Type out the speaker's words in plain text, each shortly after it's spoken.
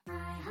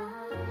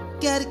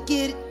Gotta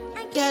get it,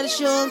 gotta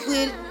show 'em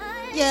with it.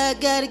 Yeah, I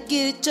gotta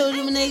get it. Told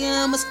you, my nigga,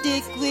 I'ma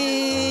stick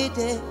with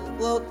it.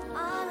 Whoa,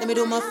 let me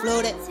do my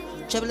flow that.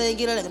 Trap it and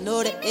get it like I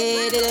know that.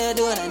 Hey, did I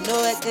do it? I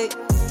know it. Hey,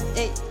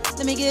 hey,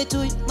 let me get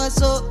to it, my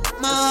soul,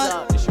 my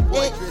heart.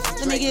 Hey,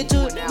 let me get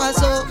to it, my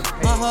soul,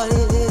 my heart.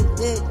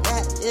 Hey,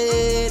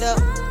 hey, hey,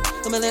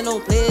 come on, let no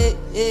play.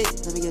 Hey,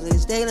 let me get it,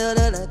 stay la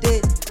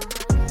day.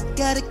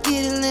 Gotta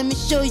get it, let me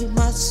show you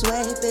my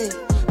swag, baby.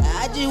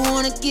 I just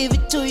wanna give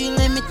it to you,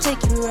 let me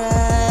take you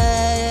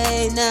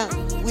right now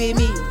with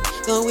me.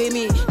 Come with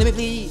me, let me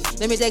please.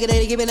 Let me take it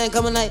and give it and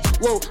coming like,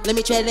 whoa. Let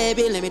me try that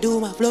bit, let me do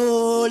my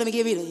flow. Let me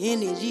give you the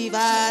energy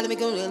vibe. Let me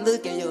come and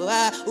look in your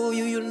eye. Ooh,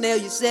 you nail,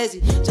 you sexy.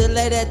 Just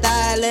let that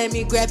thigh, let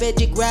me grab it,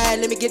 you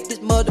grind. Let me get this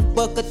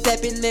motherfucker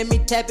tap it, let me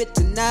tap it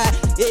tonight.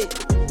 Yeah,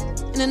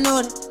 and I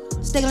know that.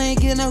 Stick ain't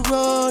getting a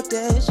road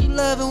that. She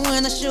love it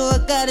when I show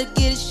her, gotta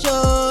get it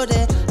show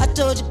that. I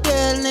told you,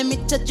 girl, let me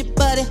touch your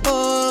body,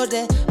 hold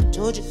that. I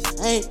told you,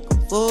 I ain't gon'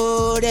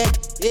 fold that.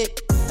 Yeah,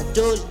 I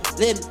told you,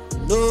 let me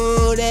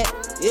know that.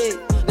 Yeah,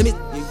 let me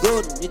go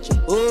and get you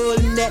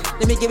holding that.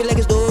 Let me give it like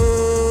it's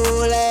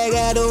dough, like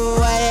I do,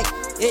 I act.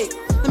 Yeah,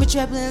 let me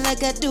trap it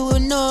like I do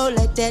it, no,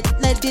 like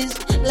that, like this,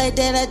 like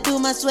that. I do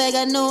my swag,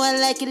 I know I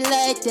like it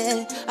like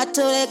that. I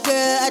told that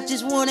girl I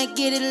just wanna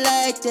get it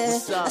like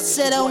that. I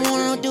said I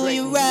wanna do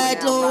you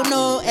right,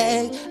 no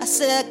egg. I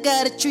said I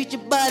gotta treat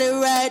your body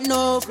right,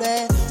 no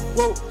flag.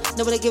 Whoa,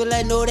 nobody give it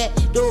like no that.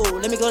 Do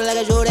let me go like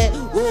I show that.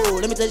 Whoa,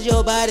 let me touch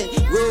your body.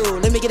 Whoa,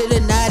 let me get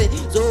it naughty.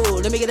 So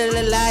let me get it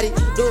lottie.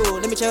 Do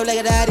let me chill like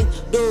a daddy.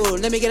 Do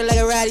let me get it like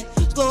a ratty.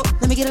 Go,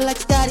 let me get it like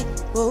a daddy.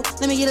 Whoa,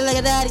 let me get it like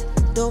a daddy.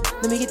 Do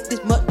let me get this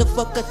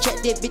motherfucker,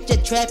 trap that bitch,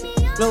 I trap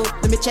it. Flow,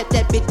 let me chat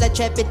that bitch, like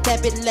trap it,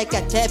 tap it like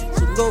I tap it.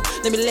 So go,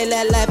 let me live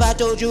that life, I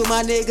told you,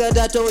 my nigga,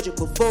 I told you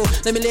before.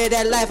 Let me live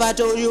that life, I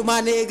told you,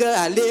 my nigga,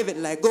 I live it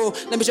like go.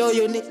 Let me show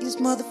you niggas,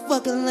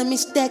 motherfucker, let me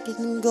stack it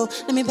and go.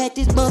 Let me back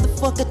this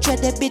motherfucker, trap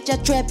that bitch, I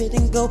trap it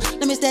and go.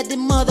 Let me stack this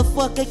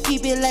motherfucker,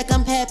 keep it like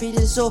I'm happy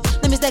and so.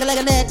 Let me stack it like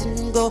a Latin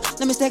and go.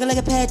 Let me stack it like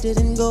a pattern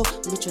and go.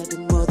 Let me trap this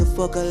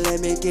motherfucker,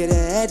 let me get it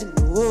at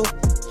and go.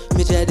 Let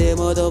me try that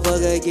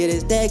motherfucker, get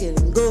it stacking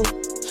and go.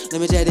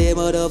 Let me try that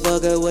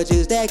motherfucker, what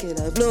you stacking,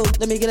 I flow.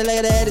 Let me get it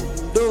like that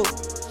and do.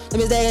 Let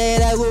me stack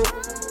it, I go.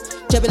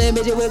 Chopping that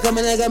bitch, we're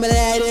coming like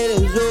it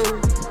and so.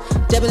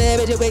 Chopping that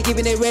bitch, we're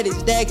keeping it ready,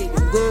 stacking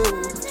and go.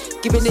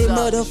 Keeping it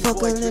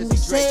motherfucker, let me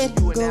say it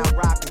and go.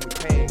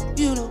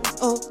 You know,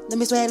 oh, let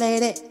me swag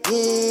like that.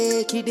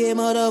 Yeah, keep that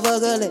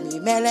motherfucker, let me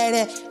mad like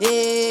that.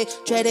 Yeah,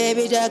 try that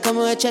bitch, I come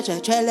on, try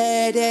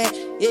like that.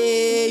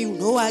 Yeah, you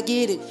know I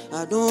get it.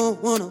 I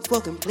don't wanna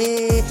fucking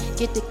play.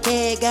 Get the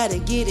cash, gotta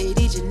get it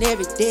each and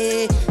every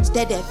day.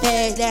 Stack that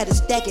pack, gotta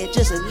stack it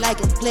just like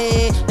a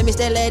play. Let me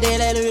stack like that,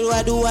 let me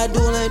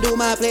do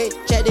my play.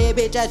 Try that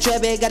bitch, I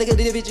trap it, gotta get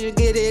the bitch and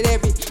get it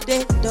every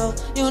day, though.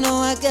 You know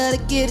I gotta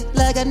get it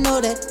like I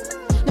know that.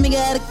 Let me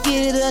gotta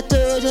get it, I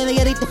told you, let me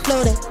gotta get the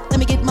flow that. Let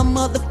me get my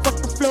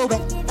motherfucking flow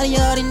back. I you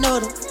already know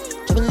that.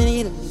 Trouble in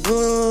it, let me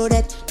know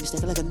that. Let me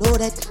step it like I know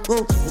that.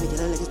 Oh, let me get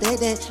it like it's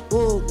that.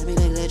 Oh, let me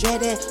get it like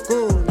that that.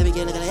 Oh, let me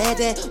get it like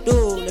that.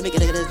 Oh, let me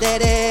get it like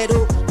that.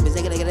 Oh, let me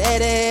take it like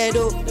that.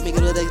 Oh, let me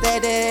get it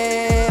like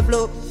that.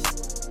 Flow.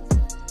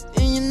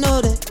 And you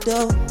know that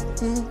though.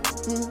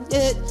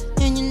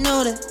 Yeah, and you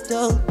know that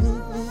though.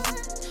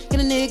 Get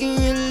a nigga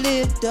really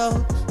lit though.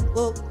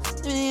 Whoa,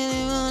 let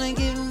me wanna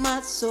give my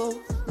soul.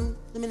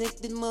 Let me lick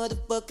this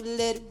motherfucker,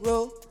 let it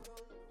roll.